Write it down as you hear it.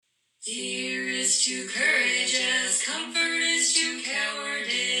Fear is to courage as comfort is to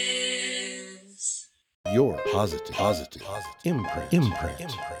cowardice. Your positive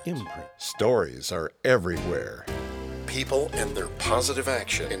imprint. Stories are everywhere. People and their positive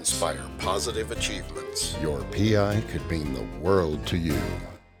action inspire positive achievements. Your PI could mean the world to you.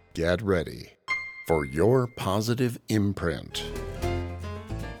 Get ready for your positive imprint.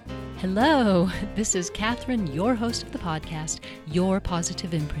 Hello, this is Catherine, your host of the podcast, Your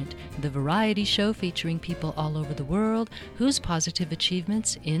Positive Imprint, the variety show featuring people all over the world whose positive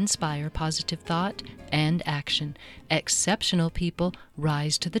achievements inspire positive thought and action. Exceptional people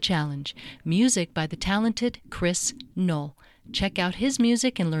rise to the challenge. Music by the talented Chris Knoll. Check out his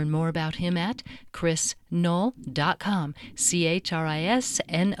music and learn more about him at chrisknoll.com.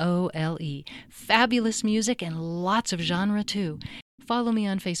 CHRISNOLE. Fabulous music and lots of genre too. Follow me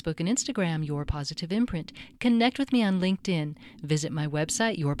on Facebook and Instagram, Your Positive Imprint. Connect with me on LinkedIn. Visit my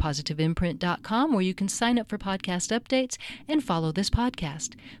website, yourpositiveimprint.com, where you can sign up for podcast updates and follow this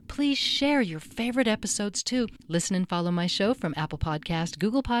podcast. Please share your favorite episodes too. Listen and follow my show from Apple Podcast,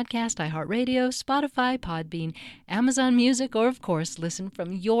 Google Podcast, iHeartRadio, Spotify, Podbean, Amazon Music, or of course, listen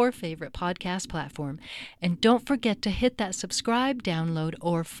from your favorite podcast platform. And don't forget to hit that subscribe, download,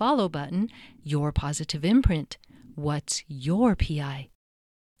 or follow button, Your Positive Imprint. What's your PI?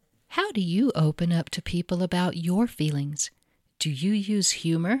 How do you open up to people about your feelings? Do you use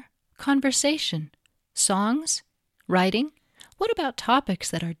humor, conversation, songs, writing? What about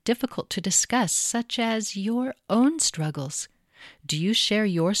topics that are difficult to discuss, such as your own struggles? Do you share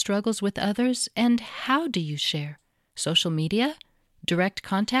your struggles with others, and how do you share? Social media? Direct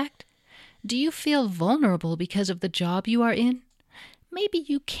contact? Do you feel vulnerable because of the job you are in? Maybe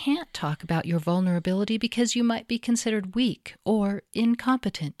you can't talk about your vulnerability because you might be considered weak or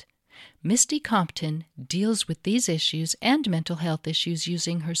incompetent. Misty Compton deals with these issues and mental health issues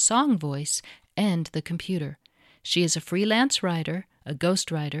using her song voice and the computer. She is a freelance writer, a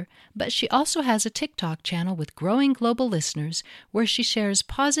ghostwriter, but she also has a TikTok channel with growing global listeners where she shares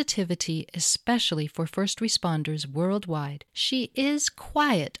positivity, especially for first responders worldwide. She is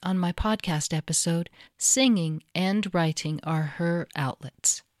quiet on my podcast episode. Singing and writing are her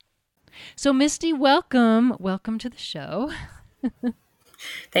outlets. So Misty, welcome. Welcome to the show.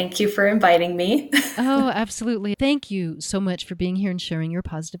 Thank you for inviting me. Oh, absolutely. Thank you so much for being here and sharing your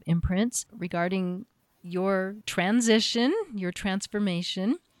positive imprints regarding your transition, your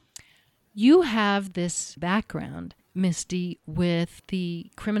transformation. You have this background, Misty, with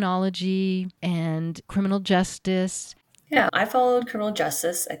the criminology and criminal justice. Yeah, I followed criminal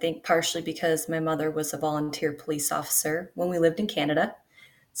justice, I think partially because my mother was a volunteer police officer when we lived in Canada.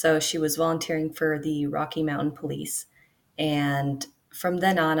 So she was volunteering for the Rocky Mountain Police. And from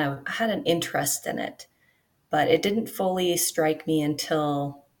then on, I had an interest in it, but it didn't fully strike me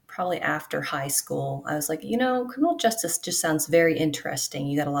until probably after high school. I was like, criminal justice just sounds very interesting.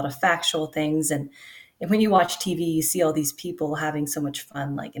 You got a lot of factual things. And when you watch TV, you see all these people having so much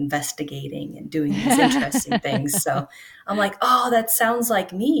fun, like investigating and doing these interesting things. So I'm like, oh, that sounds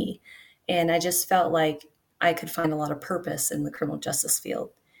like me. And I just felt like I could find a lot of purpose in the criminal justice field.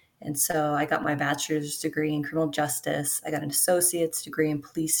 And so I got my bachelor's degree in criminal justice. I got an associate's degree in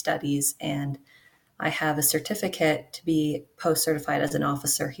police studies, and I have a certificate to be post-certified as an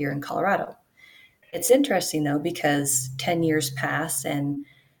officer here in Colorado. It's interesting, though, because 10 years pass and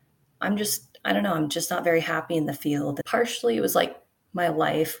I'm just not very happy in the field. Partially, it was like my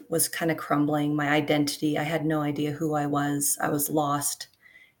life was kind of crumbling, my identity. I had no idea who I was. I was lost.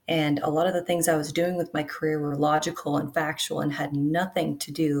 And a lot of the things I was doing with my career were logical and factual and had nothing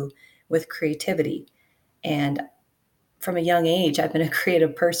to do with creativity. And from a young age, I've been a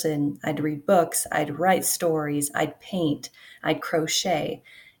creative person. I'd read books, I'd write stories, I'd paint, I'd crochet.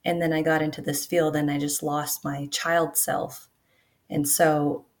 And then I got into this field and I just lost my child self. And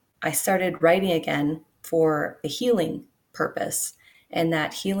so I started writing again for a healing purpose. And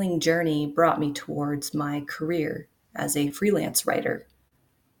that healing journey brought me towards my career as a freelance writer.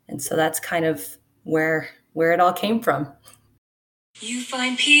 And so that's kind of where it all came from. You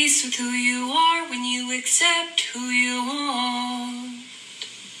find peace with who you are when you accept who you are.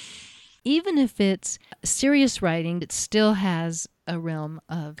 Even if it's serious writing, it still has a realm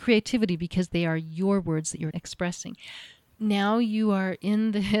of creativity because they are your words that you're expressing. Now you are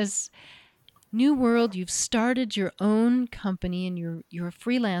in this new world. You've started your own company and you're a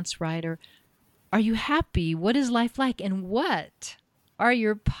freelance writer. Are you happy? What is life like? And what are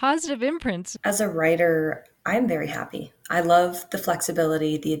your positive imprints? As a writer, I'm very happy. I love the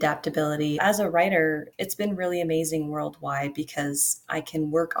flexibility, the adaptability. As a writer, it's been really amazing worldwide because I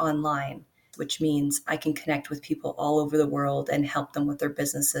can work online. which means I can connect with people all over the world and help them with their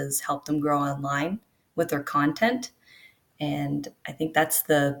businesses, help them grow online with their content. And I think that's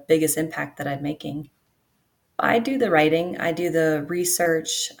the biggest impact that I'm making. I do the writing, I do the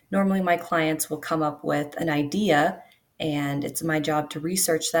research. Normally, my clients will come up with an idea, and it's my job to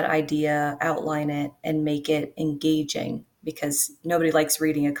research that idea, outline it, and make it engaging because nobody likes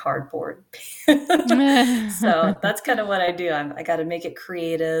reading a cardboard. So that's kind of what I do. I got to make it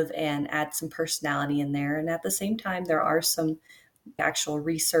creative and add some personality in there. And at the same time, there are some actual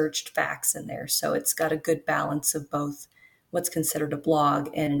researched facts in there. So it's got a good balance of both what's considered a blog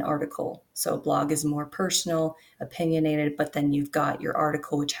and an article. So a blog is more personal, opinionated, but then you've got your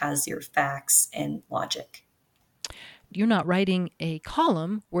article, which has your facts and logic. You're not writing a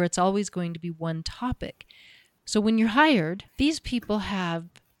column where it's always going to be one topic. So when you're hired, these people have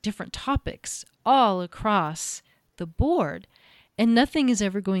different topics all across the board, and nothing is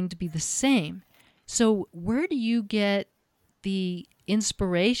ever going to be the same. So where do you get the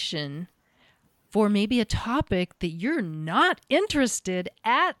inspiration for maybe a topic that you're not interested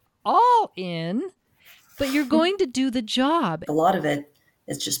at all in, but you're going to do the job? A lot of it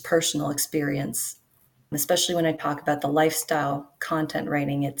is just personal experience, especially when I talk about the lifestyle content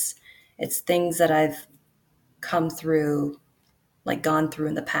writing. It's things that I've gone through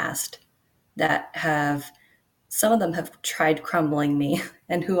in the past that have, some of them have tried crumbling me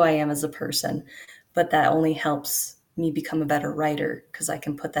and who I am as a person, but that only helps me become a better writer because I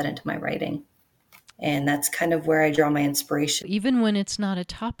can put that into my writing. And that's kind of where I draw my inspiration. Even when it's not a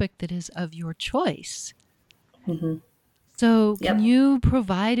topic that is of your choice. Mm-hmm. So can you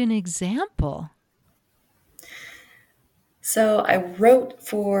provide an example? So I wrote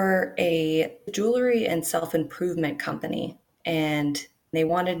for a jewelry and self-improvement company, and they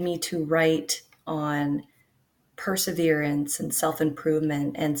wanted me to write on perseverance and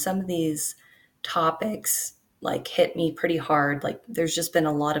self-improvement. And some of these topics hit me pretty hard. There's just been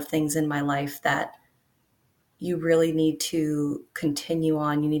a lot of things in my life that you really need to continue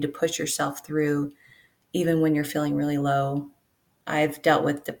on. You need to push yourself through, even when you're feeling really low. I've dealt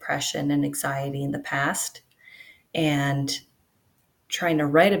with depression and anxiety in the past, and trying to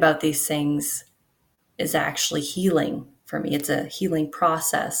write about these things is actually healing for me. It's a healing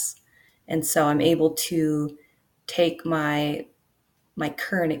process. And so I'm able to take my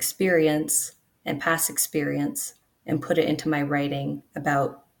current experience and past experience and put it into my writing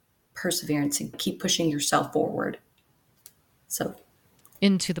about perseverance and keep pushing yourself forward. So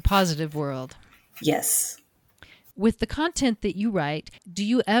into the positive world. Yes. With the content that you write, do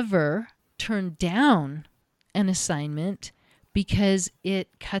you ever turn down an assignment because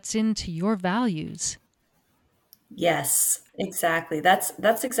it cuts into your values? Yes, exactly.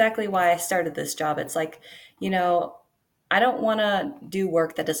 That's exactly why I started this job. It's I don't want to do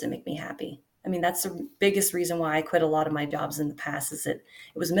work that doesn't make me happy. I mean, that's the biggest reason why I quit a lot of my jobs in the past, is it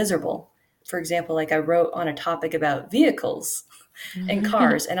was miserable. For example, I wrote on a topic about vehicles and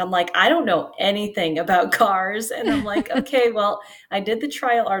cars, and I'm I don't know anything about cars. And I'm okay, well, I did the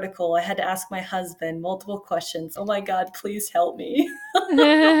trial article. I had to ask my husband multiple questions. Oh my God, please help me.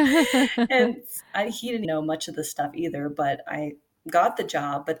 And he didn't know much of the stuff either, but I got the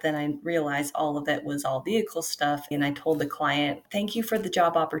job. But then I realized all of it was all vehicle stuff. And I told the client, thank you for the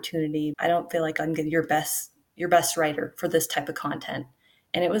job opportunity. I don't feel like I'm your best writer for this type of content.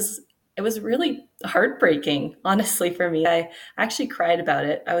 And it was really heartbreaking, honestly, for me. I actually cried about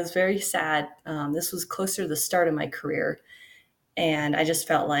it. I was very sad. This was closer to the start of my career. And I just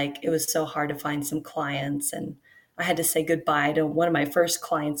felt like it was so hard to find some clients. And I had to say goodbye to one of my first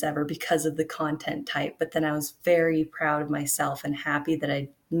clients ever because of the content type. But then I was very proud of myself and happy that I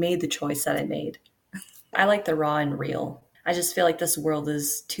made the choice that I made. I like the raw and real. I just feel like this world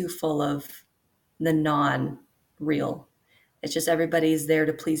is too full of the non-real. It's just everybody's there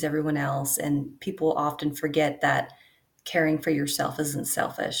to please everyone else. And people often forget that caring for yourself isn't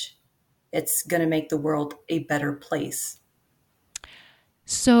selfish. It's going to make the world a better place.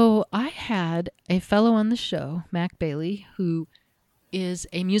 So I had a fellow on the show, Mac Bailey, who is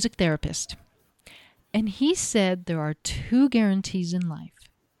a music therapist. And he said there are 2 guarantees in life.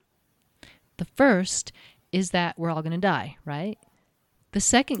 The first is that we're all going to die, right? The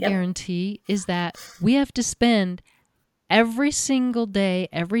second guarantee is that we have to spend every single day,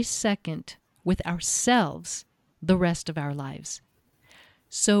 every second with ourselves the rest of our lives.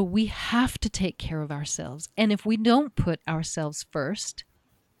 So we have to take care of ourselves. And if we don't put ourselves first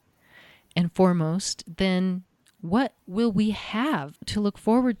and foremost, then what will we have to look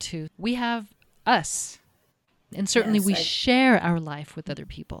forward to? We have us. And certainly we share our life with other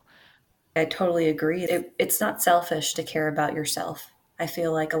people. I totally agree. It's not selfish to care about yourself. I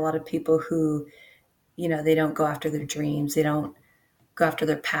feel like a lot of people who, they don't go after their dreams, they don't go after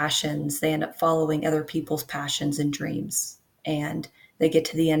their passions, they end up following other people's passions and dreams. And they get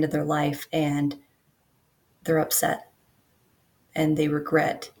to the end of their life and they're upset and they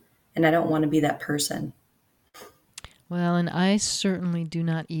regret. And I don't want to be that person. Well, and I certainly do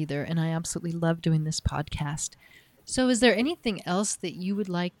not either. And I absolutely love doing this podcast. So is there anything else that you would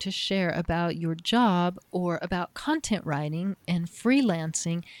like to share about your job or about content writing and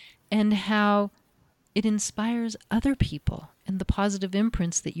freelancing and how it inspires other people and the positive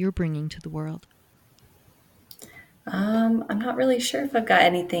imprints that you're bringing to the world? I'm not really sure if I've got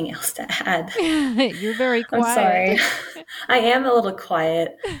anything else to add. You're very quiet. I'm sorry. I am a little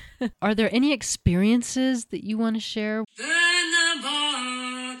quiet. Are there any experiences that you want to share? Burn the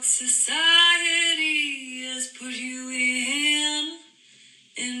box society has put you in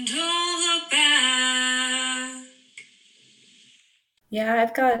and don't look back. Yeah,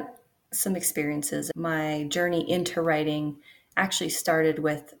 I've got some experiences. My journey into writing actually started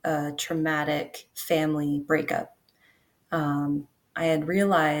with a traumatic family breakup. I had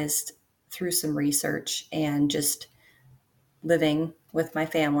realized through some research and just living with my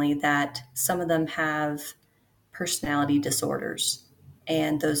family that some of them have personality disorders.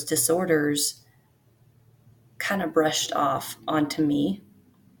 And those disorders kind of brushed off onto me,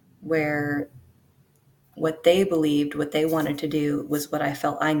 where what they believed, what they wanted to do was what I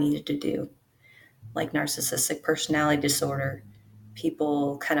felt I needed to do. Like narcissistic personality disorder,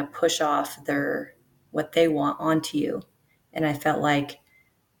 people kind of push off what they want onto you. And I felt like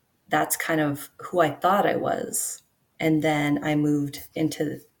that's kind of who I thought I was. And then I moved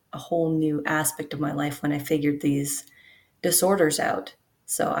into a whole new aspect of my life when I figured these disorders out.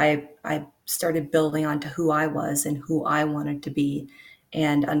 So I started building onto who I was and who I wanted to be.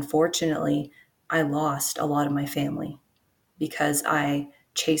 And unfortunately, I lost a lot of my family because I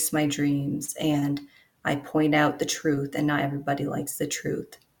chase my dreams and I point out the truth, and not everybody likes the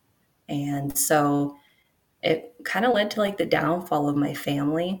truth. And so it kind of led to like the downfall of my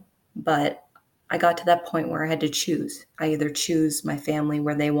family, but I got to that point where I had to choose. I either choose my family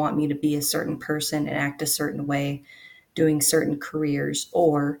where they want me to be a certain person and act a certain way, doing certain careers,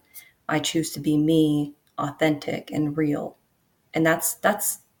 or I choose to be me, authentic and real. And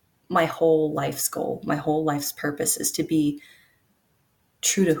that's my whole life's goal. My whole life's purpose is to be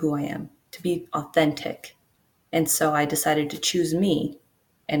true to who I am, to be authentic. And so I decided to choose me.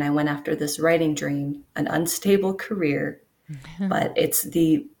 And I went after this writing dream, an unstable career, but it's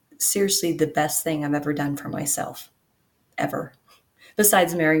seriously the best thing I've ever done for myself, ever.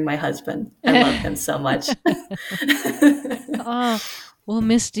 Besides marrying my husband. I love him so much. Oh, well,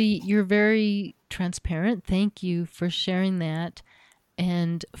 Misty, you're very transparent. Thank you for sharing that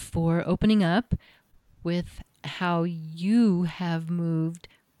and for opening up with how you have moved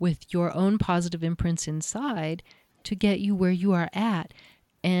with your own positive imprints inside to get you where you are at.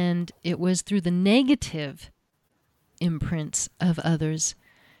 And it was through the negative imprints of others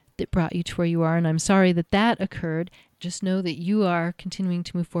that brought you to where you are. And I'm sorry that that occurred. Just know that you are continuing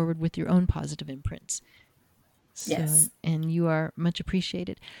to move forward with your own positive imprints. So, Yes. and you are much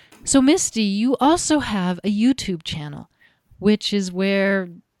appreciated. So, Misty, you also have a YouTube channel, which is where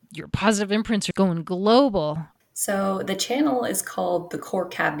your positive imprints are going global. So the channel is called The Core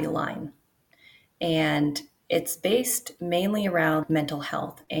Cavity Line, and it's based mainly around mental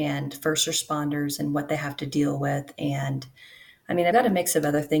health and first responders and what they have to deal with. And I mean, I've got a mix of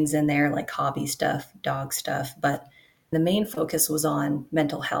other things in there like hobby stuff, dog stuff, but the main focus was on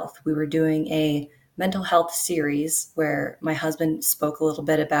mental health. We were doing a mental health series where my husband spoke a little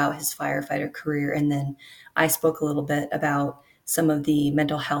bit about his firefighter career, and then I spoke a little bit about some of the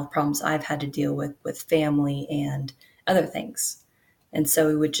mental health problems I've had to deal with family and other things. And so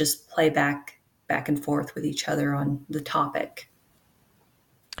we would just play back and forth with each other on the topic.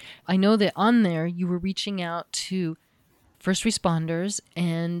 I know that on there you were reaching out to first responders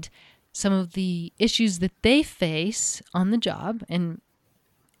and some of the issues that they face on the job, and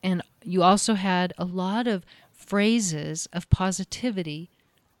you also had a lot of phrases of positivity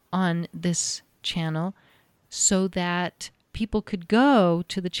on this channel so that people could go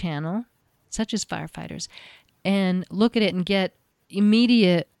to the channel, such as firefighters, and look at it and get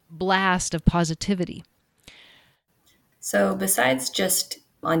immediate blast of positivity. So besides just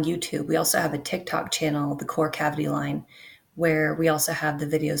on YouTube, we also have a TikTok channel, The Core Cavity Line, where we also have the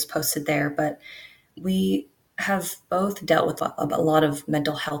videos posted there. But we have both dealt with a lot of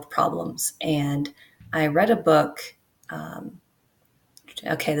mental health problems. And I read a book. The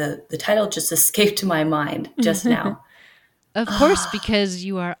title just escaped to my mind just now. Of course, because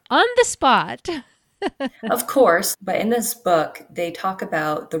you are on the spot. Of course, but in this book, they talk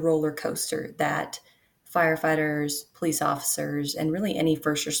about the roller coaster that firefighters, police officers, and really any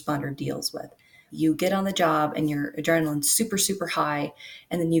first responder deals with. You get on the job and your adrenaline's super, super high,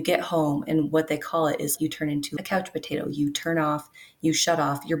 and then you get home, and what they call it is you turn into a couch potato. You turn off, you shut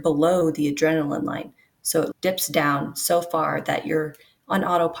off, you're below the adrenaline line. So it dips down so far that you're on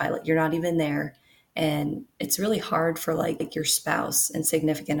autopilot, you're not even there. And it's really hard for like your spouse and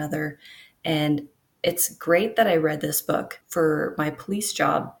significant other. And it's great that I read this book for my police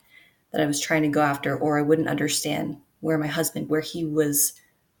job that I was trying to go after, or I wouldn't understand where he was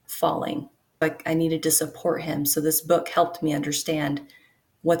falling. Like I needed to support him. So this book helped me understand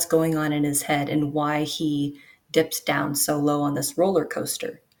what's going on in his head and why he dips down so low on this roller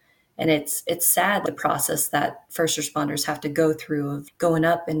coaster. And it's sad the process that first responders have to go through of going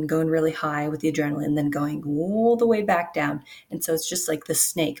up and going really high with the adrenaline, and then going all the way back down. And so it's just like the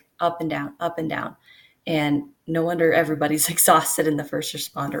snake, up and down, up and down. And no wonder everybody's exhausted in the first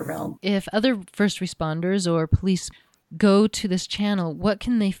responder realm. If other first responders or police go to this channel, what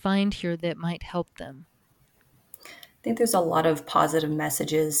can they find here that might help them? I think there's a lot of positive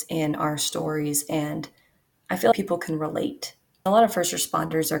messages in our stories, and I feel like people can relate. A lot of first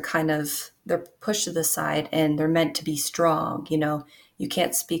responders are they're pushed to the side and they're meant to be strong. You know, you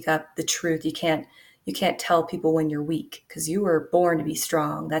can't speak up the truth. You can't tell people when you're weak because you were born to be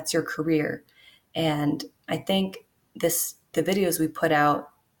strong. That's your career. And I think the videos we put out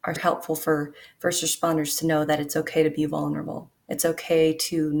are helpful for first responders to know that it's okay to be vulnerable. It's okay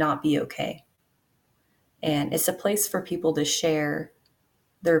to not be okay. And it's a place for people to share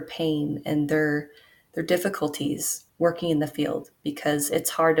their pain and their difficulties working in the field, because it's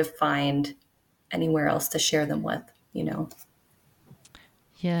hard to find anywhere else to share them with, you know?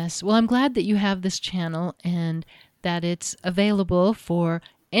 Yes. Well, I'm glad that you have this channel and that it's available for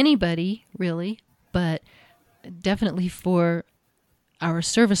anybody, really, but definitely for our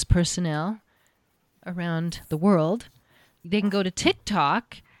service personnel around the world. They can go to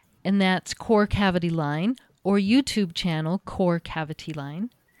TikTok, and that's Core Cavity Line, or YouTube channel, Core Cavity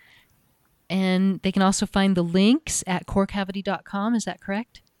Line. And they can also find the links at corecavity.com. Is that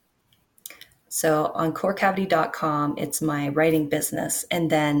correct? So on corecavity.com, it's my writing business. And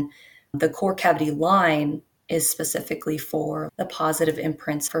then the Core Cavity Line is specifically for the positive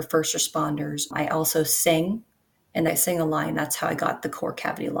imprints for first responders. I also sing, and I sing a line. That's how I got the Core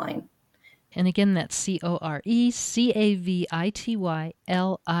Cavity Line. And again, that's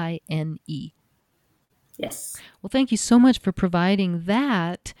CoreCavityline. Yes. Well, thank you so much for providing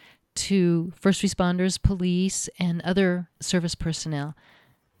that to first responders, police, and other service personnel.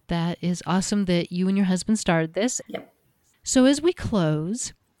 That is awesome that you and your husband started this. Yep. So as we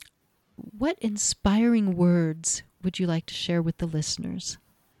close, what inspiring words would you like to share with the listeners?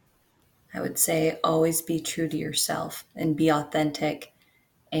 I would say always be true to yourself and be authentic.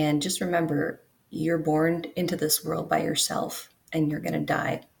 And just remember, you're born into this world by yourself and you're going to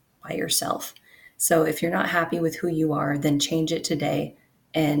die by yourself. So if you're not happy with who you are, then change it today.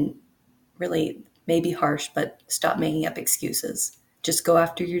 And really, maybe harsh, but stop making up excuses. Just go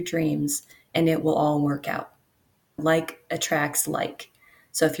after your dreams and it will all work out. Like attracts like.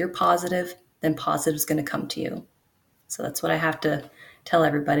 So if you're positive, then positive is going to come to you. So that's what I have to tell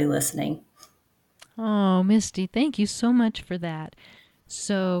everybody listening. Oh, Misty, thank you so much for that.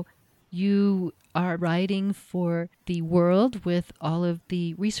 So you are writing for the world with all of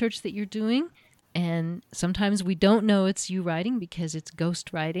the research that you're doing. And sometimes we don't know it's you writing because it's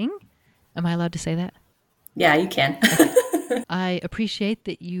ghost writing. Am I allowed to say that? Yeah, you can. I appreciate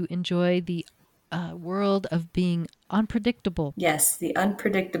that you enjoy the world of being unpredictable. Yes, the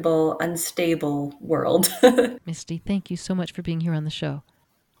unpredictable, unstable world. Misty, thank you so much for being here on the show.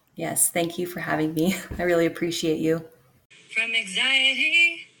 Yes, thank you for having me. I really appreciate you. From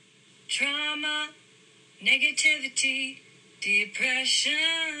anxiety, trauma, negativity,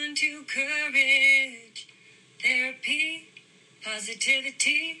 depression to courage, therapy,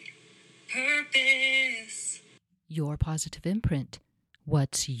 positivity, purpose. Your positive imprint.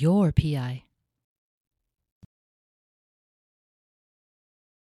 What's your PI?